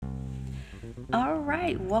All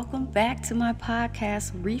right, welcome back to my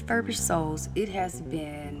podcast, Refurbished Souls. It has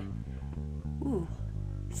been, ooh,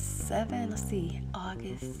 August, September,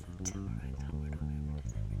 October, November,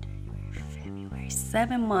 December, January, February,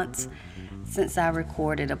 7 months since I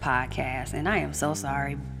recorded a podcast, and I am so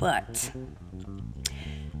sorry, but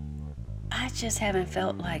I just haven't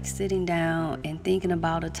felt like sitting down and thinking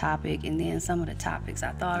about a topic, and then some of the topics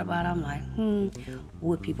I thought about, I'm like,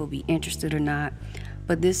 would people be interested or not?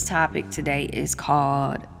 But this topic today is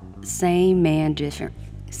called Same Man Different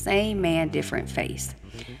Face.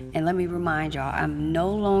 And let me remind y'all, I'm no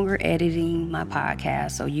longer editing my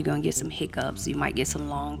podcast, so you're gonna get some hiccups. You might get some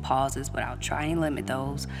long pauses, but I'll try and limit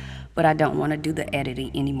those. But I don't want to do the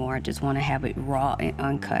editing anymore. I just want to have it raw and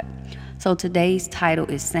uncut. So today's title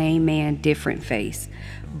is Same Man, Different Face.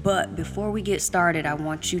 But before we get started, I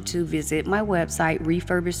want you to visit my website,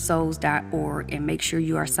 refurbishedsouls.org, and make sure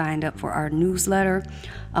you are signed up for our newsletter.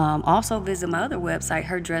 Also visit my other website,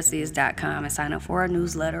 herdressis.com, and sign up for our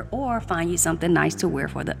newsletter or find you something nice to wear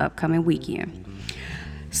for the upcoming weekend.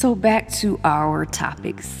 So back to our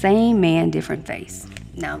topic, Same Man, Different Face.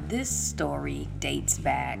 Now this story dates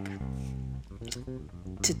back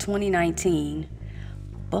to 2019,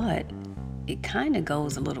 but it kind of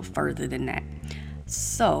goes a little further than that.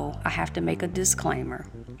 So I have to make a disclaimer.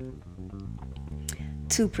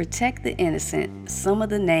 To protect the innocent, some of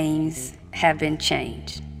the names have been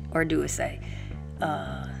changed. Or do it say?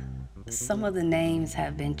 Some of the names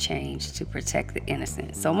have been changed to protect the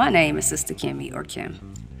innocent. So my name is Sister Kimmy or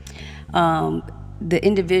Kim. The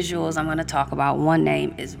individuals I'm going to talk about, one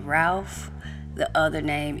name is Ralph. The other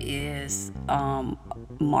name is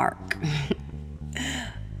Mark.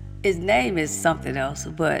 His name is something else,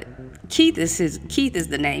 but Keith is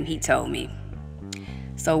the name he told me.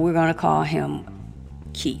 So we're gonna call him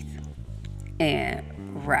Keith and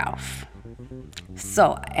Ralph.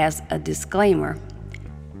 So as a disclaimer,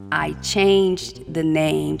 I changed the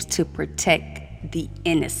names to protect the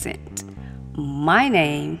innocent. My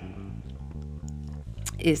name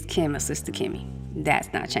is Kim or Sister Kimmy.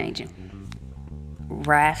 That's not changing.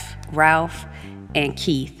 Ralph and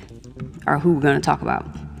Keith are who we're gonna talk about.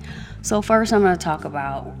 So first I'm going to talk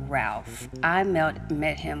about Ralph. I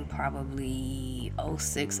met him probably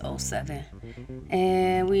 06, 07,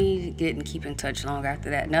 and we didn't keep in touch long after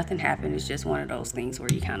that. Nothing happened. It's just one of those things where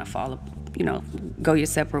you kind of go your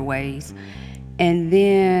separate ways. And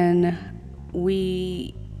then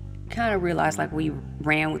we kind of realized like we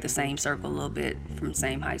ran with the same circle a little bit from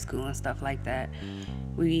same high school and stuff like that.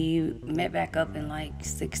 We met back up in like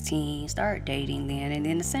 16, started dating then, and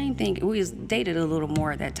then the same thing. We was dated a little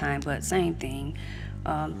more at that time, but same thing.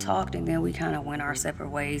 Talked, and then we kind of went our separate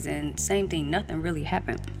ways, and same thing. Nothing really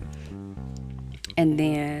happened. And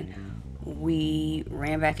then we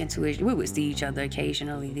ran back into it. We would see each other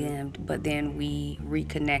occasionally then, but then we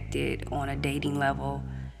reconnected on a dating level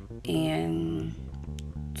in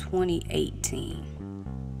 2018.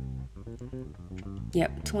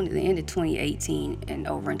 Yep, the end of 2018 and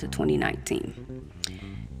over into 2019.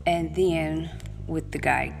 And then with the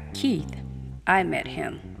guy Keith, I met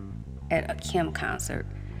him at a Kim concert.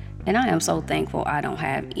 And I am so thankful I don't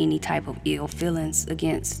have any type of ill feelings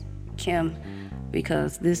against Kim,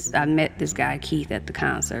 because I met this guy Keith at the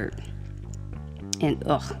concert. And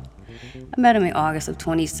I met him in August of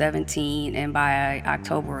 2017, and by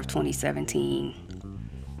October of 2017,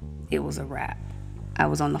 it was a wrap. I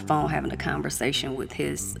was on the phone having a conversation with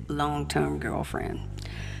his long-term girlfriend,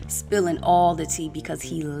 spilling all the tea because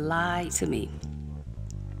he lied to me.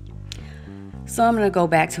 So I'm going to go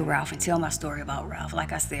back to Ralph and tell my story about Ralph.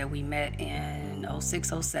 Like I said, we met in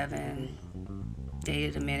 06, 07,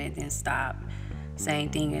 dated a minute, then stopped. Same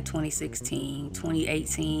thing in 2016,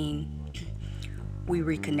 2018. We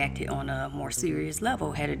reconnected on a more serious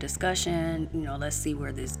level, had a discussion, let's see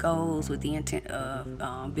where this goes, with the intent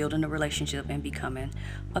of building a relationship and becoming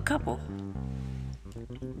a couple.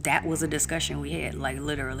 That was a discussion we had, like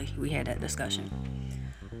literally, we had that discussion.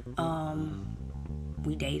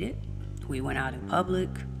 We dated, we went out in public,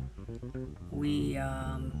 we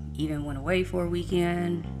even went away for a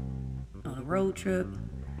weekend on a road trip.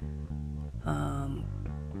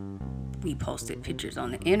 We posted pictures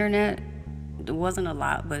on the internet. There wasn't a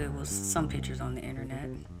lot, but it was some pictures on the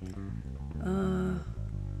internet.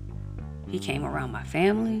 He came around my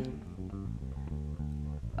family.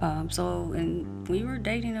 And we were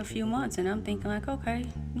dating a few months, and I'm thinking like, okay,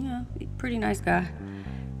 pretty nice guy.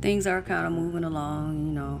 Things are kind of moving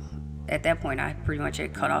along, At that point, I pretty much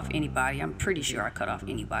had cut off anybody. I'm pretty sure I cut off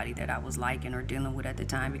anybody that I was liking or dealing with at the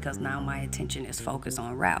time, because now my attention is focused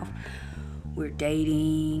on Ralph. We're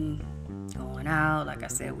dating, going out. Like I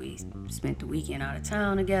said, we spent the weekend out of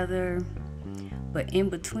town together. But in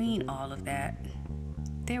between all of that,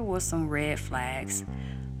 there were some red flags,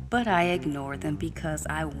 but I ignored them because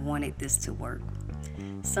I wanted this to work.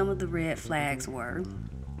 Some of the red flags were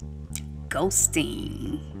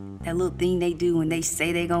ghosting. That little thing they do when they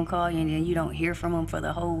say they're gonna call you and then you don't hear from them for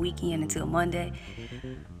the whole weekend until Monday.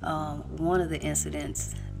 One of the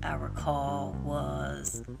incidents I recall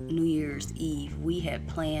was New Year's Eve. We had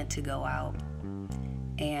planned to go out,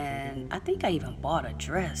 and I think I even bought a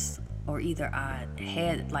dress, or either I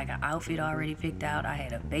had like an outfit already picked out, I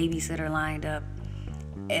had a babysitter lined up,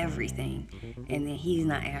 everything. And then he's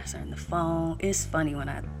not answering the phone. It's funny when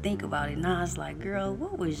I think about it now. It's like, girl,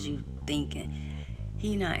 what was you thinking?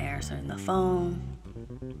 He not answering the phone.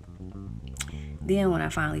 Then when I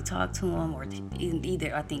finally talked to him, or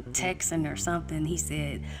either I think texting or something, he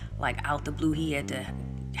said like out the blue he had to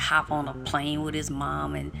hop on a plane with his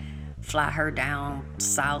mom and fly her down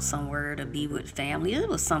south somewhere to be with family. It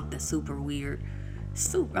was something super weird.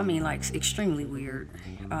 Like extremely weird.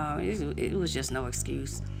 It was just no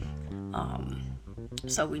excuse.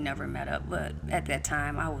 So we never met up. But at that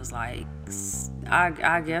time, I was like,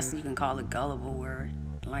 I guess you can call it gullible, where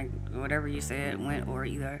like whatever you said went, or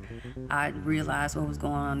either I realized what was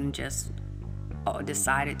going on and just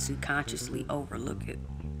decided to consciously overlook it.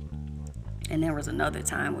 And there was another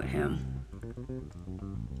time with him,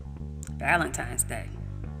 Valentine's Day.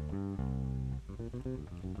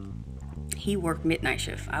 He worked midnight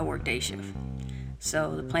shift, I worked day shift.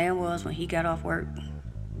 So the plan was when he got off work,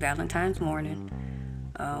 Valentine's morning,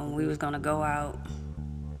 we was gonna go out,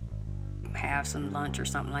 have some lunch or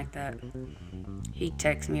something like that. He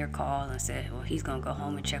texted me or called and said, well, he's gonna go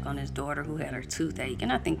home and check on his daughter who had her toothache.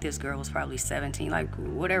 And I think this girl was probably 17, like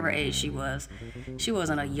whatever age she was. She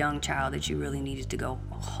wasn't a young child that you really needed to go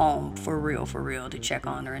home for real, to check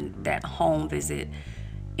on her. And that home visit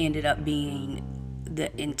ended up being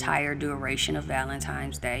the entire duration of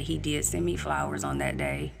Valentine's Day. He did send me flowers on that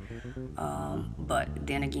day. But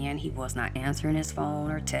then again, he was not answering his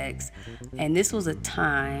phone or text. And this was a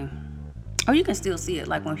time, or you can still see it,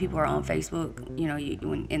 like when people are on Facebook,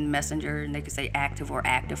 when in Messenger, and they could say active 4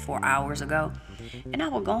 hours ago. And I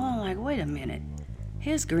would go on like, wait a minute,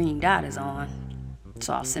 his green dot is on.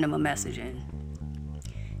 So I'll send him a message and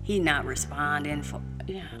he not responding.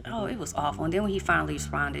 It was awful. And then when he finally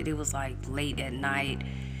responded, it was like late at night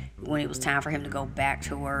when it was time for him to go back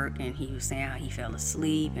to work, and he was saying how he fell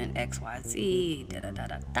asleep and XYZ,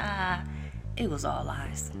 da-da-da-da-da. It was all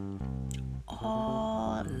lies.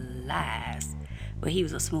 All lies. But he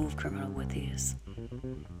was a smooth criminal with his.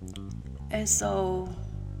 And so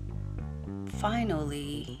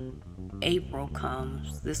finally April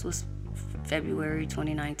comes. This was February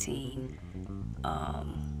 2019.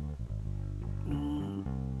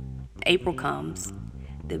 April comes.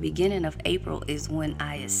 The beginning of April is when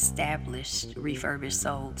I established Refurbished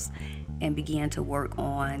Souls and began to work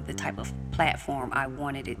on the type of platform I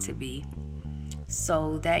wanted it to be.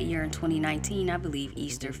 So that year in 2019, I believe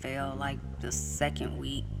Easter fell like the second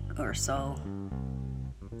week or so.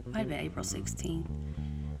 Might have been April 16th,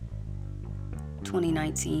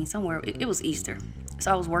 2019, somewhere. It was Easter.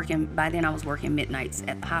 So by then I was working midnights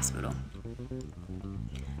at the hospital.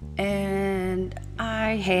 And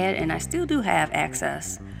I had, and I still do have,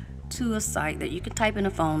 access to a site that you can type in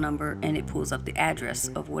a phone number and it pulls up the address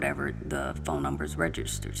of whatever the phone number is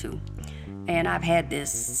registered to. And I've had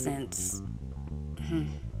this since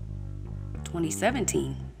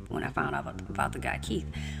 2017 when I found out about the guy Keith.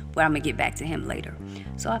 But I'm going to get back to him later.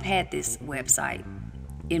 So I've had this website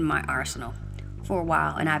in my arsenal for a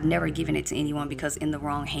while, and I've never given it to anyone because in the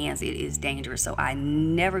wrong hands it is dangerous. So I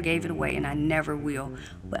never gave it away and I never will,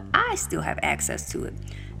 but I still have access to it.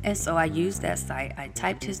 And so I used that site. I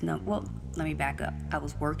typed his number. Well, let me back up. I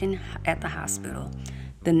was working at the hospital,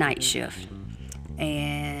 the night shift,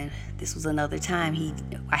 and this was another time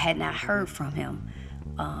I had not heard from him.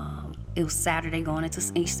 It was Saturday going into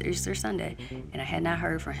Easter Sunday, and I had not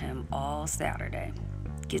heard from him all Saturday.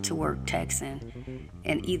 Get to work texting,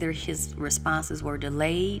 and either his responses were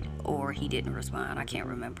delayed or he didn't respond. I can't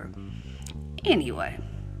remember. Anyway,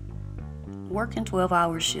 working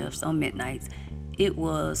 12-hour shifts on midnights, it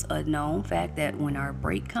was a known fact that when our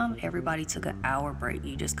break come, everybody took an hour break.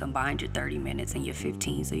 You just combined your 30 minutes and your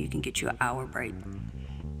 15 so you can get you an hour break.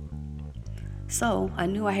 So I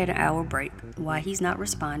knew I had an hour break. While he's not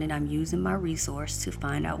responding, I'm using my resource to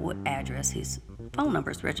find out what address his phone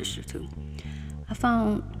number is registered to. I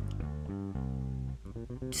found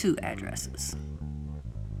 2 addresses.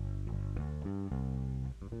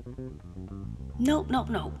 No.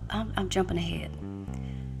 I'm jumping ahead.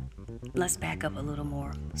 Let's back up a little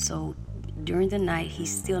more. So during the night, he's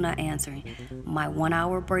still not answering. My 1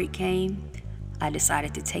 hour break came. I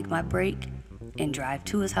decided to take my break and drive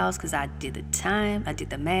to his house because I did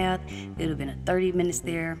the math. It would have been 30 minutes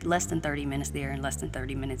there, less than 30 minutes there, and less than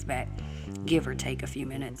 30 minutes back, give or take a few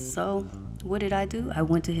minutes. So what did I do? I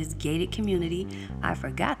went to his gated community. I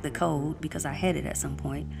forgot the code because I had it at some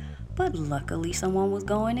point, but luckily someone was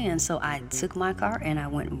going in. So I took my car and I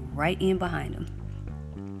went right in behind him.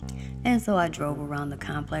 And so I drove around the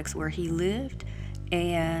complex where he lived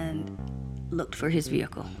and looked for his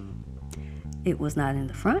vehicle. It was not in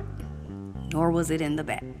the front, nor was it in the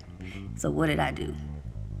back. So what did I do?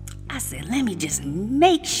 I said, let me just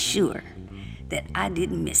make sure that I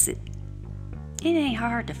didn't miss it. It ain't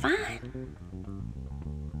hard to find.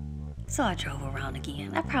 So I drove around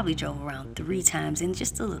again. I probably drove around 3 times in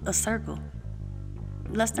just a circle,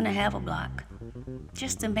 less than a half a block,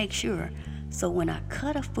 just to make sure. So when I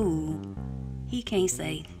cut a fool, he can't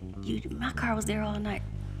say, my car was there all night.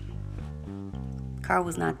 Car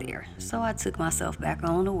was not there. So I took myself back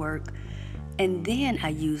on to work, and then I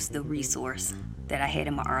used the resource that I had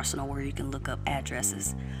in my arsenal where you can look up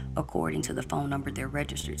addresses according to the phone number they're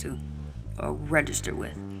registered to or registered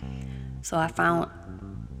with. So I found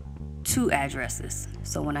 2 addresses.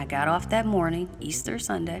 So when I got off that morning, Easter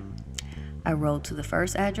Sunday, I rode to the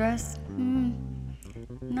first address.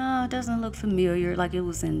 No, it doesn't look familiar, like it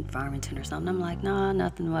was in Farmington or something. I'm like, nah,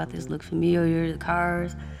 nothing about this look familiar. The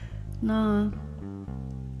cars, no.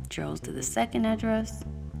 Drove to the second address,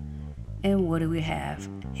 and what do we have?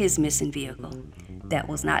 His missing vehicle. That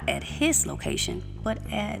was not at his location, but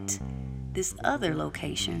at this other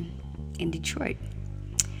location in Detroit.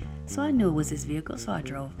 So I knew it was his vehicle, so I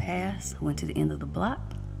drove past, went to the end of the block.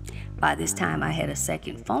 By this time, I had a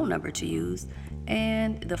second phone number to use,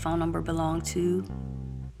 and the phone number belonged to,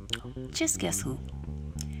 just guess who?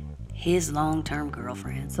 His long-term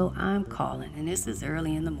girlfriend. So I'm calling, and this is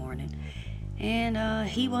early in the morning, and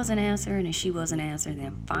he wasn't answering, and she wasn't answering.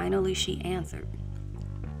 Then finally she answered,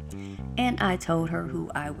 and I told her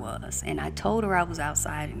who I was, and I told her I was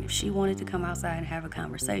outside, and if she wanted to come outside and have a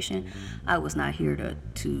conversation, I was not here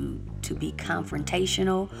to be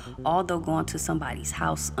confrontational. Although going to somebody's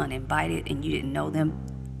house uninvited and you didn't know them,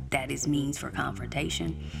 that is means for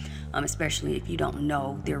confrontation, especially if you don't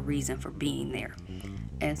know their reason for being there.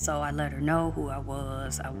 And so I let her know who I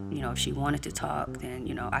was. If she wanted to talk, then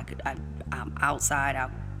I'm outside.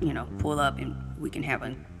 I'll pull up and we can have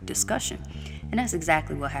a discussion. And that's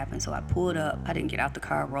exactly what happened. So I pulled up. I didn't get out the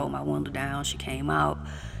car, rolled my window down. She came out.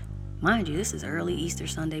 Mind you, this is early Easter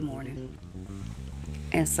Sunday morning.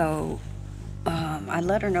 And so I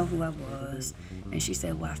let her know who I was. And she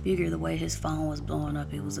said, well, I figured the way his phone was blowing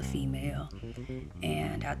up, it was a female.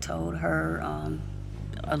 And I told her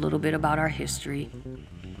a little bit about our history.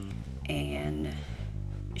 And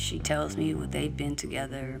she tells me they've been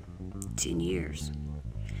together 10 years.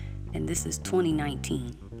 And this is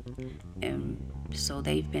 2019. And so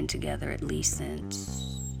they've been together at least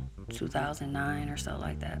since 2009 or so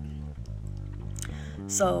like that.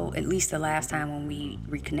 So at least the last time when we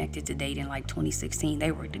reconnected to dating, like 2016,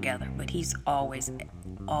 they were together. But he's always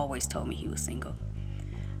told me he was single.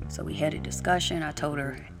 So we had a discussion. I told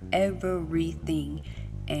her everything.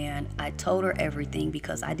 And I told her everything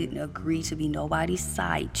because I didn't agree to be nobody's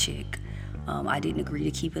side chick. I didn't agree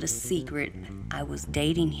to keep it a secret. I was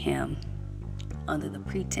dating him under the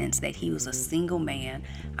pretense that he was a single man,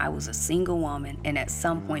 I was a single woman, and at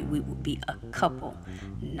some point we would be a couple,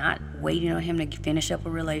 not waiting on him to finish up a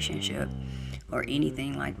relationship or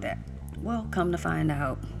anything like that. Well, come to find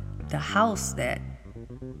out, the house that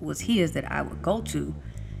was his that I would go to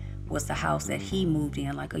was the house that he moved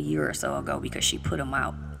in like a year or so ago because she put him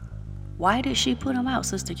out. Why did she put him out,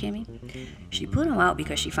 Sister Kimmy? She put him out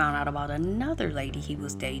because she found out about another lady he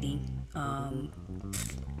was dating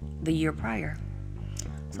the year prior.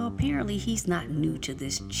 So apparently he's not new to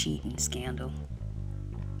this cheating scandal.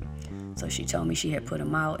 So she told me she had put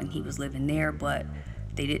him out and he was living there, but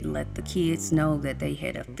they didn't let the kids know that they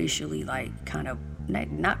had officially kind of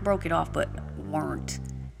not broke it off, but weren't,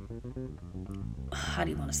 how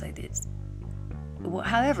do you want to say this? Well,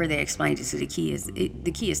 however they explained it to the kids,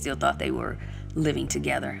 the kids still thought they were living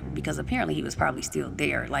together because apparently he was probably still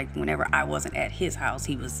there. Like whenever I wasn't at his house,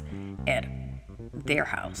 he was at their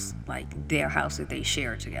house, like their house that they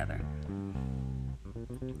shared together.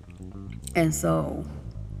 And so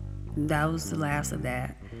that was the last of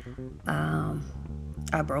that.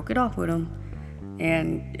 I broke it off with him,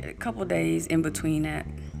 and a couple days in between that,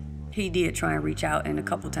 he did try and reach out, and a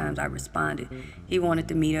couple times I responded. He wanted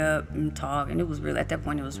to meet up and talk, and it was really, at that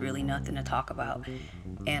point, it was really nothing to talk about.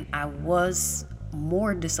 And I was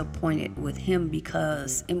more disappointed with him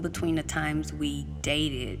because in between the times we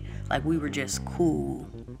dated, like we were just cool,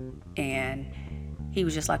 and He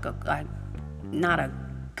was just like not a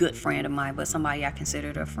good friend of mine, but somebody I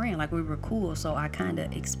considered a friend. Like, we were cool, so I kind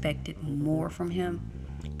of expected more from him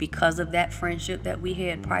because of that friendship that we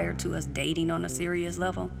had prior to us dating on a serious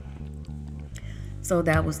level. So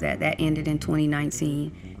that was that. That ended in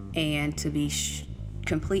 2019. And to be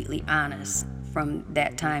completely honest, from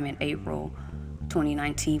that time in April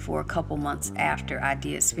 2019, for a couple months after, I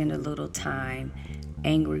did spend a little time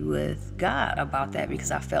angry with God about that,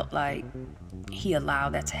 because I felt like he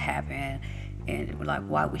allowed that to happen. And like,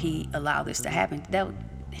 why would he allow this to happen?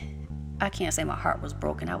 I can't say my heart was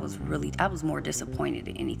broken. I was more disappointed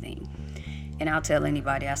than anything. And I'll tell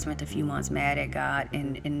anybody, I spent a few months mad at God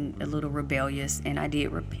and a little rebellious, and I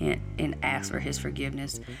did repent and ask for his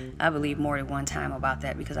forgiveness. I believe more than one time about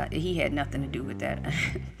that, because he had nothing to do with that.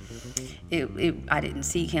 I didn't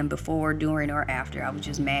seek him before, during, or after. I was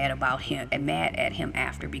just mad about him and mad at him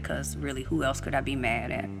after, because really, who else could I be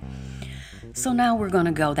mad at? So now we're going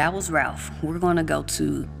to go. That was Ralph. We're going to go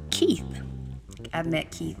to Keith. I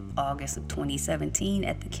met Keith August of 2017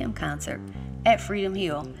 at the Kim concert at Freedom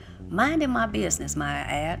Hill. Minding my business, my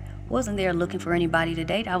ad. Wasn't there looking for anybody to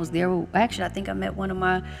date. I was there. Actually, I think I met one of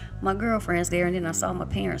my girlfriends there, and then I saw my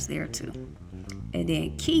parents there too. And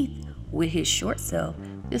then Keith, with his short self,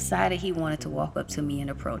 decided he wanted to walk up to me and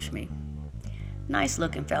approach me. Nice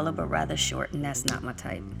looking fella, but rather short, and that's not my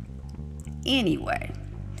type. Anyway,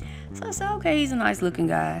 so I said, okay, he's a nice looking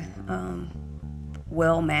guy,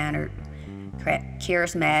 well-mannered,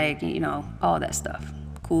 charismatic, all that stuff.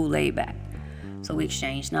 Cool, laid back. So we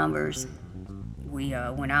exchanged numbers. We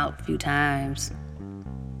went out a few times.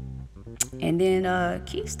 And then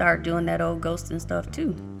Keith started doing that old ghosting stuff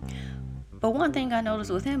too. But one thing I noticed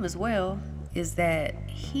with him as well is that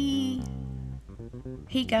he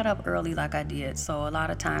got up early like I did. So a lot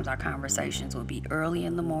of times our conversations would be early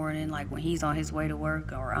in the morning, like when he's on his way to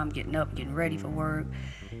work, or I'm getting up, getting ready for work,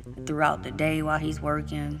 throughout the day while he's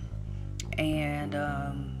working. And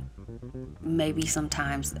maybe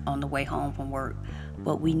sometimes on the way home from work.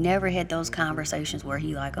 But we never had those conversations where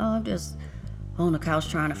he like, oh, I'm just on the couch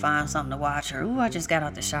trying to find something to watch, or, ooh, I just got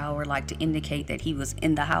out the shower, like to indicate that he was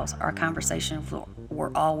in the house. Our conversations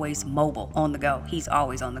were always mobile, on the go. He's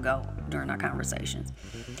always on the go during our conversations.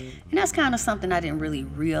 And that's kind of something I didn't really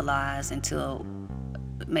realize until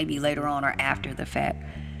maybe later on or after the fact.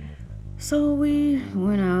 So we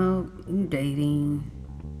went out dating.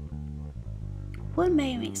 What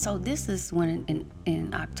made me, so this is when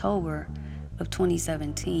in October of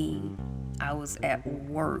 2017, I was at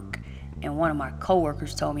work, and one of my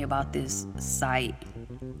coworkers told me about this site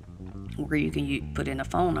where you can put in a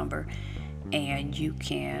phone number, and you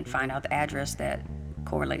can find out the address that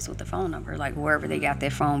correlates with the phone number. Like, wherever they got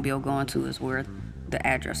their phone bill going to is where the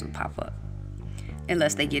address would pop up,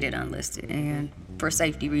 unless they get it unlisted. And for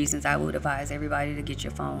safety reasons, I would advise everybody to get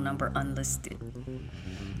your phone number unlisted.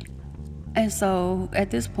 And so at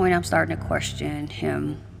this point, I'm starting to question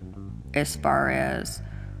him as far as,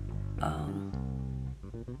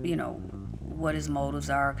 what his motives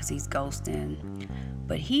are, because he's ghosting.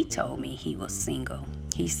 But he told me he was single.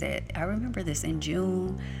 He said, I remember this in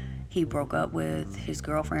June, he broke up with his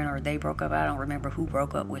girlfriend, or they broke up. I don't remember who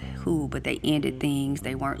broke up with who, but they ended things.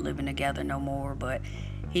 They weren't living together no more, but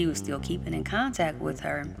he was still keeping in contact with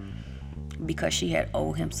her because she had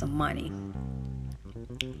owed him some money.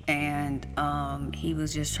 And he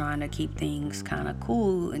was just trying to keep things kind of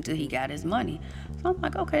cool until he got his money. So I'm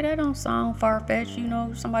like, okay, that don't sound far-fetched.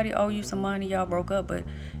 Somebody owe you some money, y'all broke up, but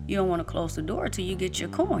you don't want to close the door till you get your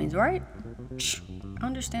coins, right?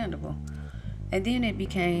 Understandable. And then it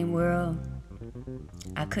became, well,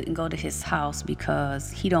 I couldn't go to his house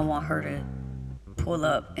because he don't want her to pull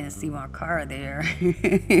up and see my car there. And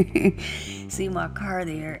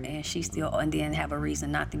then have a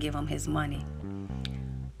reason not to give him his money.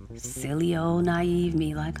 Silly old naive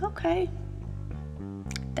me, like, okay,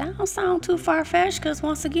 that don't sound too far-fetched, because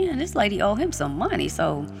once again, this lady owe him some money,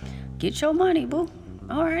 so get your money, boo.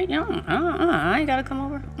 All right, I ain't gotta come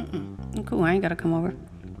over. Cool, I ain't gotta come over.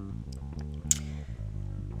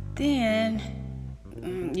 Then,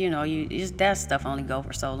 that stuff only go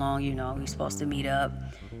for so long. You're supposed to meet up,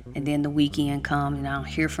 and then the weekend comes, and I don't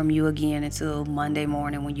hear from you again until Monday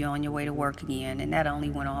morning when you're on your way to work again, and that only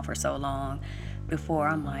went on for so long before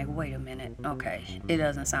I'm like, wait a minute, okay, it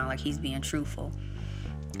doesn't sound like he's being truthful.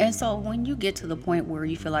 And so when you get to the point where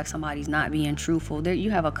you feel like somebody's not being truthful, there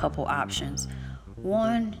you have a couple options.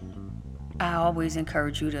 One, I always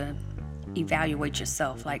encourage you to evaluate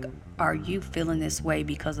yourself. Like, are you feeling this way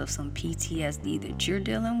because of some PTSD that you're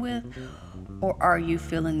dealing with? Or are you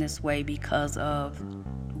feeling this way because of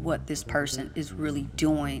what this person is really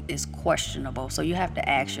doing is questionable. So you have to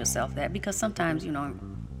ask yourself that, because sometimes,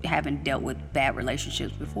 having dealt with bad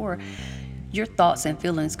relationships before, your thoughts and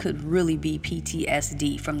feelings could really be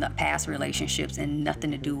PTSD from the past relationships and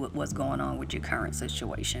nothing to do with what's going on with your current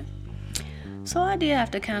situation. So I did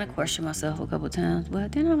have to kind of question myself a couple times,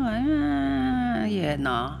 but then I'm like, yeah,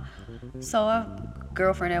 nah. So a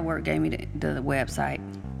girlfriend at work gave me the website,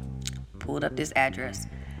 pulled up this address.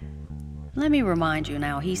 Let me remind you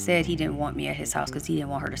now, he said he didn't want me at his house because he didn't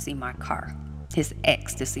want her to see my car, his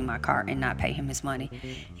ex to see my car and not pay him his money.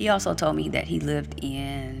 He also told me that he lived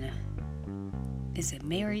in, is it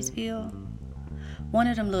Marysville? One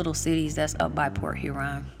of them little cities that's up by Port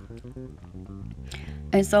Huron.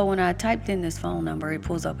 And so when I typed in this phone number, it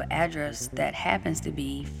pulls up an address that happens to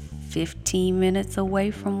be 15 minutes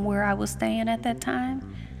away from where I was staying at that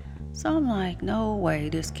time. So I'm like, no way,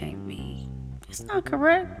 this can't be. It's not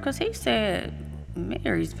correct, because he said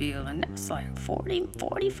Marysville, and that's like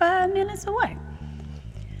 45 minutes away.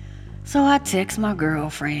 So I text my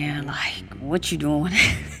girlfriend, like, what you doing?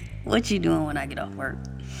 What you doing when I get off work?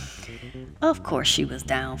 Of course she was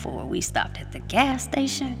down for it. We stopped at the gas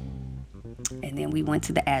station, and then we went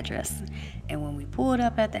to the address. And when we pulled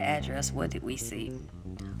up at the address, what did we see?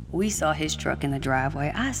 We saw his truck in the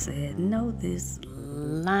driveway. I said, no, this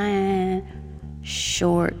line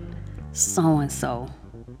short so-and-so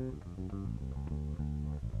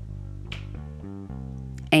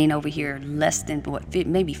ain't over here less than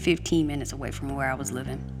maybe 15 minutes away from where I was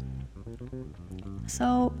living.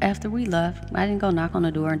 So after we left, I didn't go knock on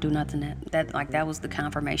the door and do nothing. That was the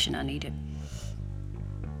confirmation I needed.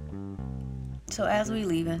 So as we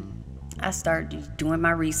leaving, I started doing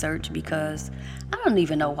my research, because I don't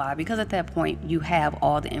even know why, because at that point you have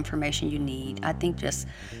all the information you need. I think just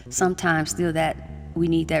sometimes still that we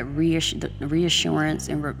need that reassurance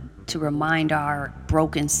and to remind our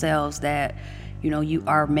broken selves that, you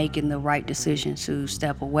are making the right decision to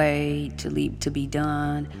step away, to leave, to be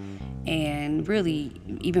done. And really,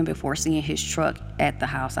 even before seeing his truck at the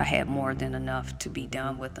house, I had more than enough to be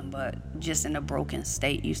done with him. But just in a broken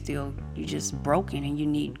state, you're just broken, and you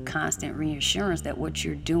need constant reassurance that what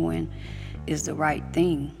you're doing is the right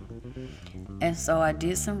thing. And so I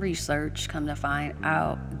did some research, come to find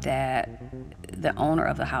out that the owner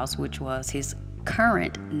of the house, which was his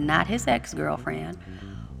current, not his ex-girlfriend,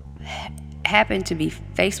 happened to be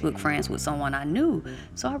Facebook friends with someone I knew.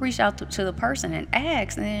 So I reached out to the person and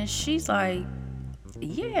asked, and she's like,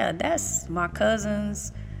 yeah, that's my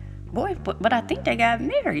cousin's boy, but I think they got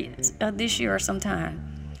married this year or sometime.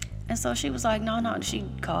 And so she was like, no, she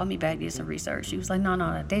called me back, did some research. She was like,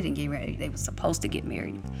 no, they didn't get married. They were supposed to get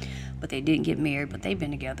married, but they didn't get married, but they've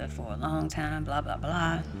been together for a long time, blah, blah,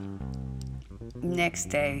 blah. Next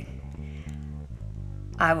day,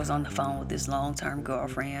 I was on the phone with this long-term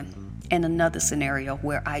girlfriend, and another scenario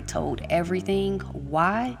where I told everything.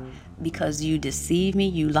 Why? Because you deceived me,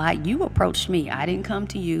 you lied, you approached me. I didn't come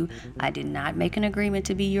to you. I did not make an agreement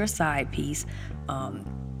to be your side piece.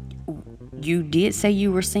 You did say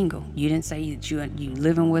you were single. You didn't say that you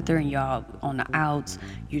living with her and y'all on the outs.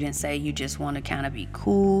 You didn't say you just want to kind of be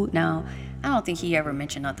cool. Now, I don't think he ever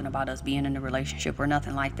mentioned nothing about us being in a relationship or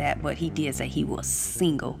nothing like that, but he did say he was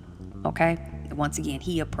single, okay? Once again,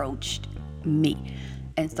 he approached me.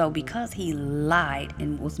 And so because he lied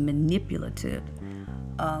and was manipulative,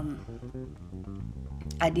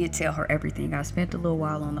 I did tell her everything. I spent a little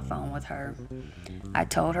while on the phone with her. I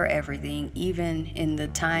told her everything, even in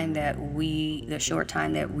the short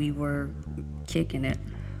time that we were kicking it.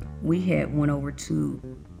 We had went over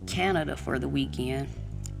to Canada for the weekend.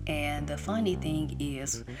 And the funny thing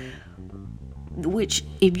is, which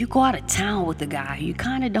if you go out of town with a guy, you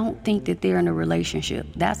kind of don't think that they're in a relationship.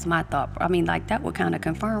 That's my thought. I mean, like, that would kind of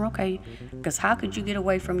confirm, okay, because how could you get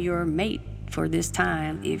away from your mate for this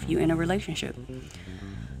time if you're in a relationship?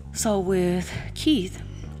 So with Keith,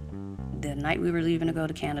 the night we were leaving to go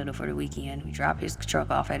to Canada for the weekend, we dropped his truck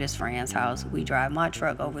off at his friend's house. We drive my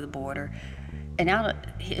truck over the border. And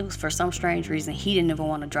it was for some strange reason, he didn't even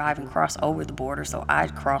want to drive and cross over the border, so I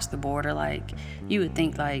crossed the border. Like, you would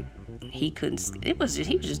think, like, he was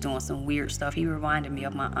just doing some weird stuff. He reminded me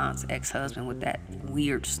of my aunt's ex-husband with that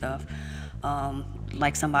weird stuff.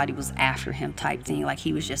 Like somebody was after him type thing, like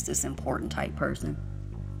he was just this important type person.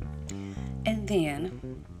 And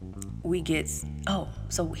then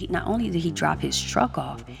so not only did he drop his truck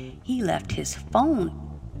off, he left his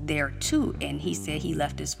phone there too. And he said he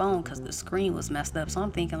left his phone because the screen was messed up. So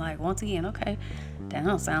I'm thinking, like, once again, okay, that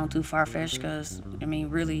don't sound too far-fetched, because I mean,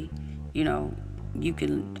 really,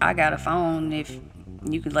 I got a phone. If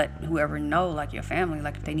you could let whoever know, like your family,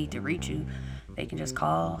 like if they need to reach you, They can just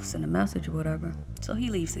call, send a message or whatever. So he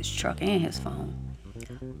leaves his truck and his phone.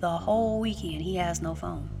 The whole weekend, he has no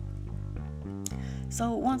phone. So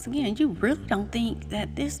once again, you really don't think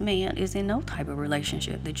that this man is in no type of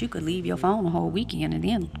relationship that you could leave your phone the whole weekend and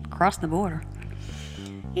then cross the border.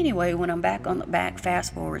 Anyway, when I'm back on the back,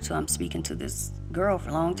 fast forward to I'm speaking to this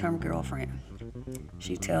long-term girlfriend.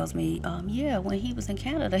 She tells me, yeah, when he was in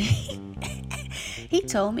Canada, he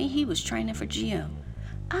told me he was training for GM.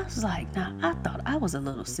 I was like, nah, I thought I was a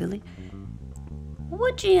little silly.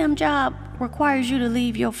 What GM job requires you to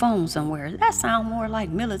leave your phone somewhere? That sounds more like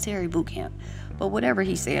military boot camp. But whatever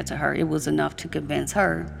he said to her, it was enough to convince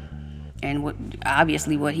her. And what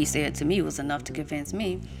he said to me was enough to convince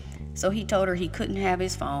me. So he told her he couldn't have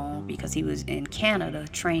his phone because he was in Canada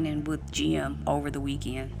training with GM over the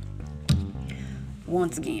weekend.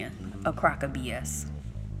 Once again, a crock of BS.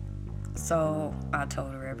 So I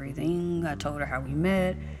told her everything. I told her how we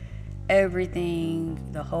met, everything,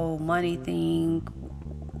 the whole money thing.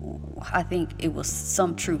 I think it was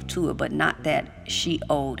some truth to it, but not that she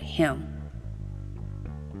owed him.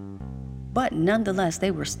 But nonetheless,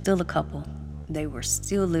 they were still a couple. They were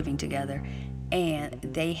still living together, and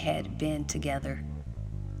they had been together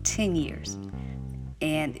 10 years.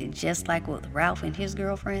 And just like with Ralph and his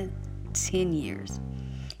girlfriend, 10 years.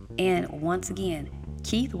 And once again,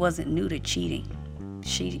 Keith wasn't new to cheating.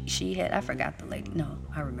 She had, I forgot the lady. No,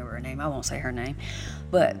 I remember her name. I won't say her name.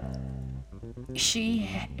 But she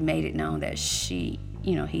made it known that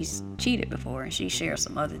he's cheated before, and she shared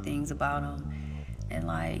some other things about him. And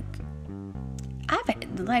like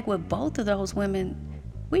with both of those women,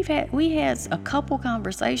 we had a couple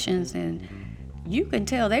conversations, and you can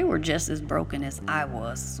tell they were just as broken as I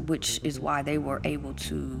was, which is why these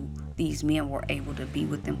men were able to be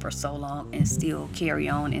with them for so long and still carry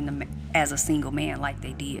on as a single man like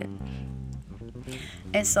they did.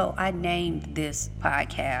 And so I named this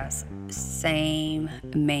podcast Same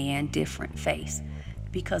Man, Different Face,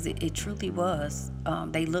 because it truly was.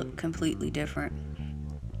 They look completely different.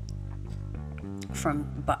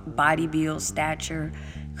 From body build, stature,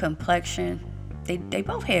 complexion. They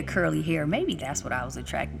both had curly hair. Maybe that's what I was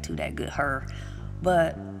attracted to, that good hair.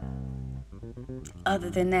 But other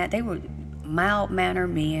than that, they were mild-mannered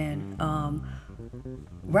men.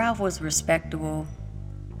 Ralph was respectable.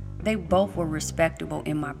 They both were respectable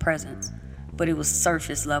in my presence, but it was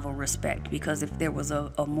surface level respect, because if there was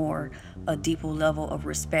a deeper level of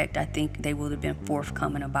respect, I think they would have been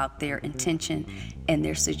forthcoming about their intention and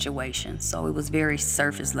their situation. So it was very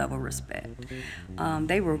surface level respect.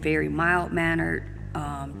 They were very mild-mannered,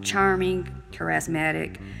 charming,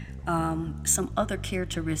 charismatic. Some other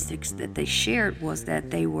characteristics that they shared was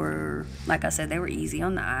that they were, like I said, they were easy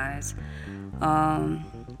on the eyes,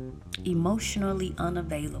 emotionally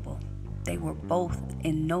unavailable. They were both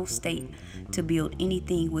in no state to build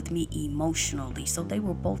anything with me emotionally. So they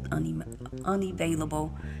were both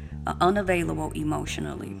unavailable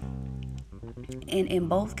emotionally. And in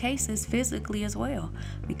both cases, physically as well.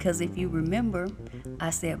 Because if you remember,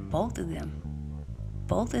 I said both of them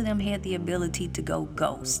had the ability to go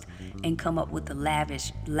ghost and come up with a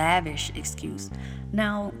lavish excuse.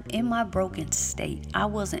 Now, in my broken state, I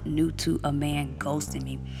wasn't new to a man ghosting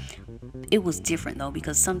me. It was different though,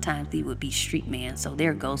 because sometimes they would be street men, so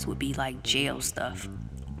their ghosts would be like jail stuff,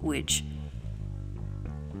 which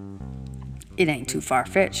it ain't too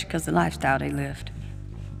far-fetched because the lifestyle they lived.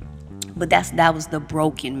 But that was the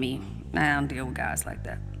broken me. I don't deal with guys like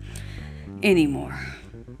that anymore.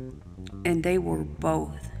 And they were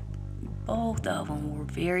both of them were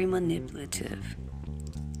very manipulative.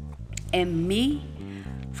 And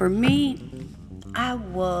for me, I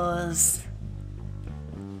was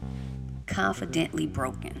confidently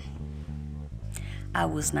broken. I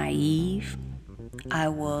was naive. I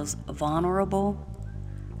was vulnerable.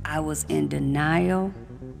 I was in denial.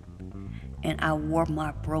 And I wore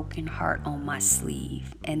my broken heart on my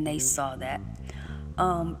sleeve. And they saw that.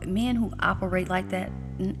 Men who operate like that,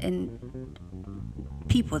 and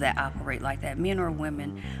people that operate like that, men or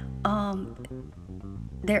women,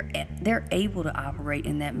 they're able to operate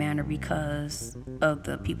in that manner because of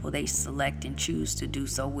the people they select and choose to do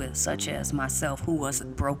so with, such as myself, who was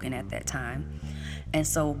broken at that time. And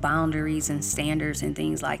so boundaries and standards and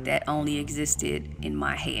things like that only existed in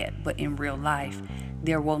my head, but in real life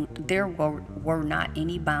there were not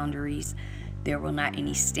any boundaries. There were not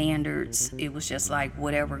any standards. It was just like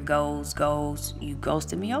whatever goes. You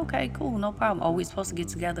ghosted me. Okay, cool, no problem. Oh, we supposed to get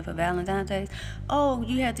together for Valentine's Day? Oh,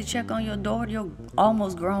 you had to check on your daughter, your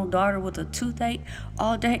almost grown daughter with a toothache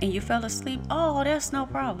all day and you fell asleep? Oh, that's no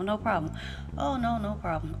problem. Oh, no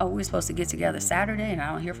problem. Oh, we're supposed to get together Saturday and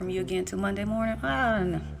I don't hear from you again till Monday morning? I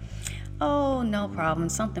don't know. oh, no problem.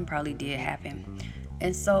 Something probably did happen.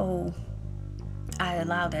 And so I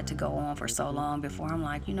allowed that to go on for so long before I'm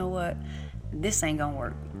like, you know what? This ain't gonna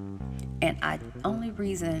work. And only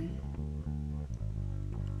reason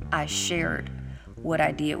I shared what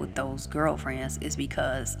I did with those girlfriends is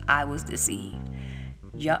because I was deceived.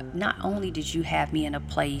 Not only did you have me in a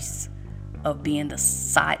place of being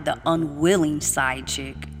the unwilling side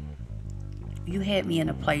chick, you had me in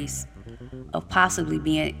a place of possibly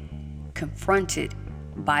being confronted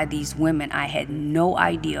by these women I had no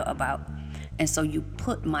idea about. And so you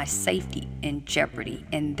put my safety in jeopardy.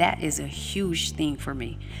 And that is a huge thing for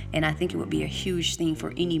me. And I think it would be a huge thing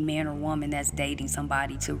for any man or woman that's dating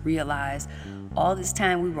somebody to realize all this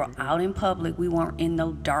time we were out in public. We weren't in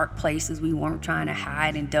no dark places. We weren't trying to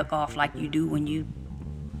hide and duck off like you do when you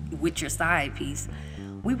with your side piece.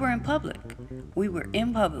 We were in public. We were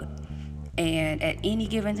in public. And at any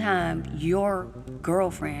given time, your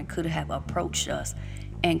girlfriend could have approached us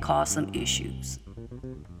and caused some issues.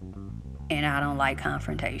 And I don't like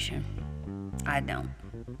confrontation. I don't.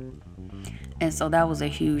 And so that was a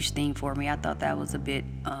huge thing for me. I thought that was a bit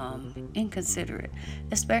inconsiderate.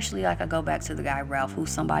 Especially like I go back to the guy Ralph,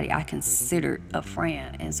 who's somebody I considered a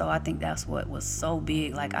friend. And so I think that's what was so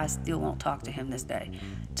big. Like I still won't talk to him this day.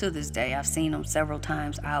 To this day, I've seen him several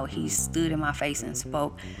times out. He stood in my face and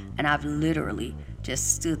spoke. And I've literally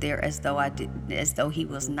just stood there as though he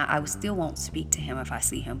was not. I still won't speak to him if I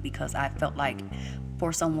see him, because I felt like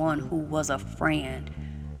for someone who was a friend,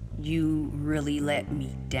 you really let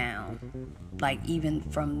me down. Like even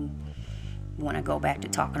from when I go back to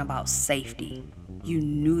talking about safety, you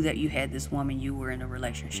knew that you had this woman you were in a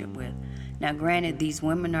relationship with. Now granted, these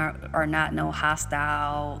women are not no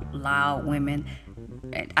hostile, loud women.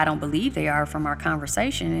 I don't believe they are from our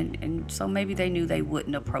conversation, and so maybe they knew they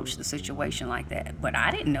wouldn't approach the situation like that, but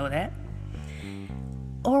I didn't know that.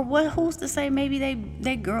 Or who's to say maybe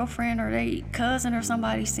they girlfriend or they cousin or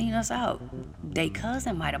somebody seen us out. They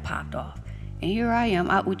cousin might have popped off. And here I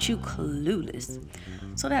am out with you clueless.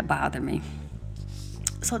 So that bothered me.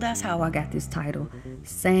 So that's how I got this title,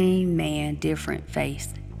 Same Man, Different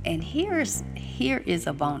Face. And here is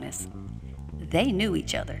a bonus. They knew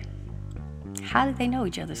each other. How did they know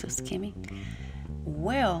each other, Sister Kimmy?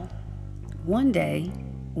 Well, one day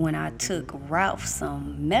when I took Ralph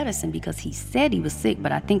some medicine because he said he was sick,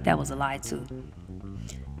 but I think that was a lie too.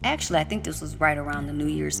 Actually, I think this was right around the New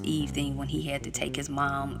Year's Eve thing when he had to take his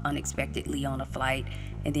mom unexpectedly on a flight,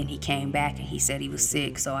 and then he came back and he said he was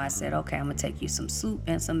sick. So I said, okay, I'm gonna take you some soup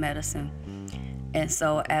and some medicine. And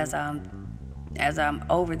so as I'm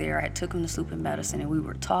over there, I took him the soup and medicine, and we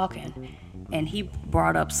were talking, and he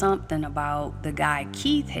brought up something about the guy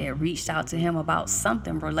Keith had reached out to him about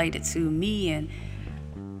something related to me and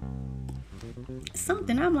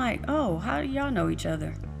something. I'm like, oh, how do y'all know each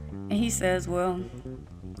other? And he says, well,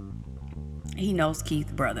 he knows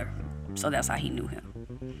Keith's brother, so that's how he knew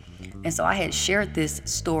him. And so I had shared this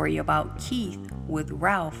story about Keith with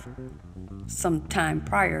Ralph sometime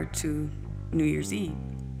prior to New Year's Eve.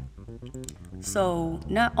 So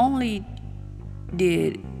not only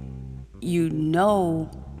did you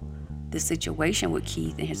know the situation with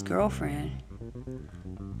Keith and his girlfriend,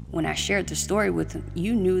 when I shared the story with him,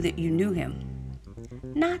 you knew that you knew him.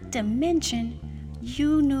 Not to mention,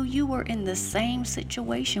 you knew you were in the same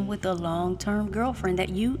situation with a long-term girlfriend that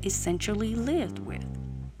you essentially lived with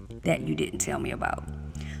that you didn't tell me about.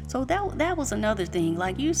 So that was another thing.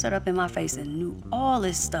 Like, you sat up in my face and knew all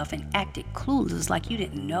this stuff and acted clueless like you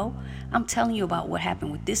didn't know. I'm telling you about what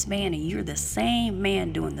happened with this man, and you're the same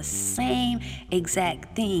man doing the same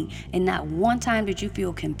exact thing. And not one time did you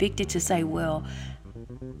feel convicted to say, well,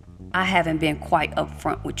 I haven't been quite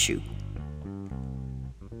upfront with you.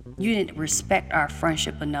 You didn't respect our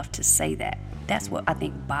friendship enough to say that. That's what I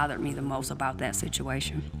think bothered me the most about that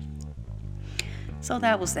situation. So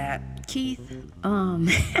that was that. Keith,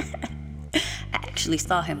 I actually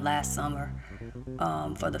saw him last summer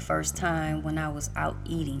for the first time when I was out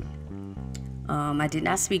eating. I did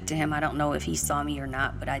not speak to him. I don't know if he saw me or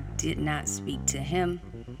not, but I did not speak to him.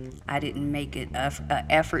 I didn't make it an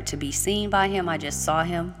effort to be seen by him. I just saw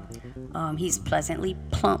him. He's pleasantly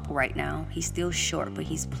plump right now. He's still short, but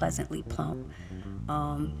he's pleasantly plump.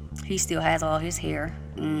 He still has all his hair.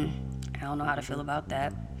 I don't know how to feel about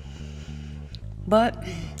that. But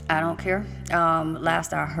I don't care.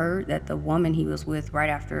 Last I heard that the woman he was with right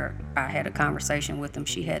after I had a conversation with him,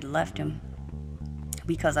 she had left him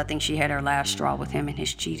because I think she had her last straw with him and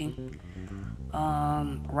his cheating.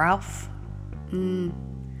 Ralph, I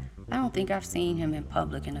don't think I've seen him in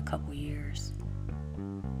public in a couple years.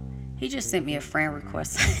 He just sent me a friend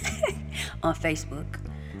request on Facebook.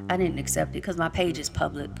 I didn't accept it because my page is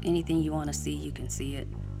public. Anything you want to see, you can see it,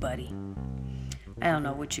 buddy. I don't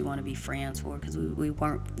know what you want to be friends for, because we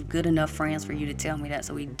weren't good enough friends for you to tell me that,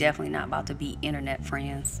 so we definitely not about to be internet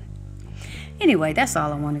friends. Anyway, that's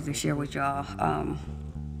all I wanted to share with y'all.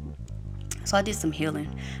 So I did some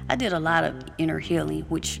healing. I did a lot of inner healing,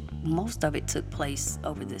 which most of it took place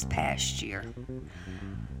over this past year.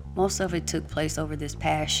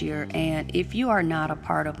 And if you are not a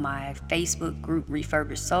part of my Facebook group,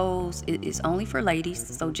 Refurbished Souls, it is only for ladies.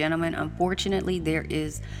 So gentlemen, unfortunately, there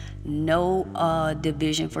is no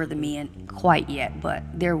division for the men quite yet, but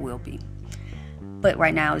there will be. But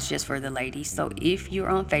right now it's just for the ladies. So if you're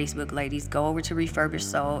on Facebook, ladies, go over to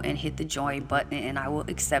Refurbished Soul and hit the join button, and I will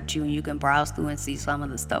accept you, and you can browse through and see some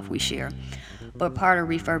of the stuff we share. But part of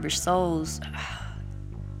Refurbished Souls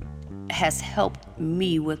has helped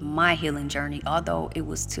me with my healing journey. Although it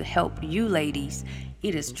was to help you ladies,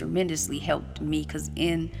 it has tremendously helped me, because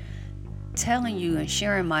in telling you and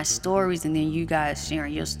sharing my stories, and then you guys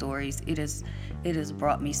sharing your stories, it has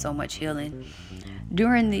brought me so much healing.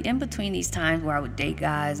 In between these times where I would date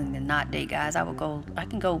guys and then not date guys, I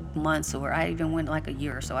can go months, or I even went like a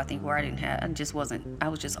year or so, I think, where I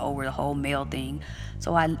was just over the whole male thing.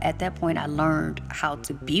 So at that point, I learned how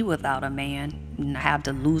to be without a man and have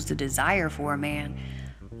to lose the desire for a man.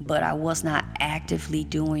 But I was not actively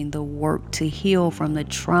doing the work to heal from the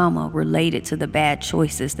trauma related to the bad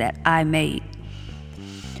choices that I made.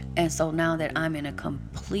 And so now that I'm in a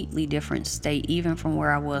completely different state, even from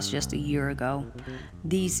where I was just a year ago,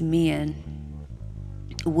 these men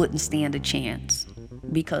wouldn't stand a chance.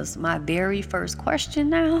 Because my very first question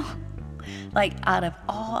now, like out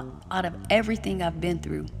of everything I've been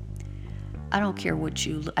through, I do care what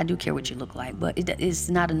you look like, but it's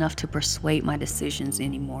not enough to persuade my decisions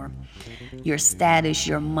anymore. Your status,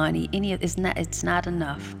 your money, it's not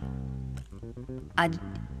enough.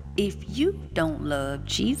 If you don't love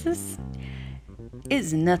Jesus,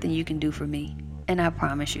 it's nothing you can do for me. And I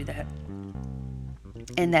promise you that.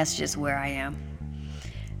 And that's just where I am.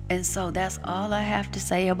 And so that's all I have to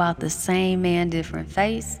say about the same man, different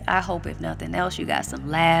face. I hope, if nothing else, you got some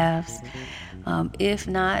laughs. If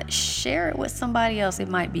not, share it with somebody else. It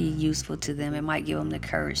might be useful to them. It might give them the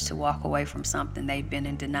courage to walk away from something they've been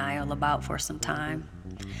in denial about for some time.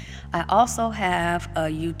 I also have a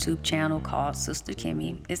YouTube channel called Sister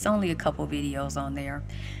Kimmy. It's only a couple videos on there.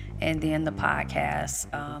 And then the podcast.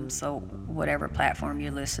 So whatever platform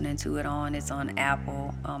you're listening to it on, it's on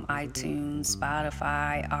Apple, iTunes,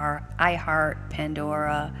 Spotify, iHeart,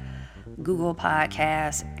 Pandora, Google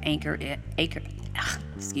Podcasts, Anchor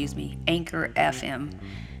FM.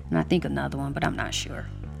 And I think another one, but I'm not sure.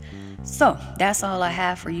 So that's all I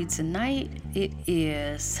have for you tonight. It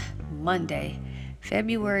is Monday,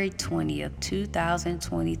 February 20th,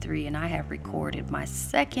 2023, and I have recorded my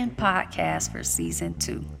second podcast for season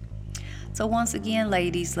 2. So once again,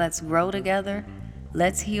 ladies, let's grow together.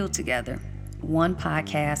 Let's heal together. One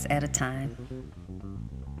podcast at a time.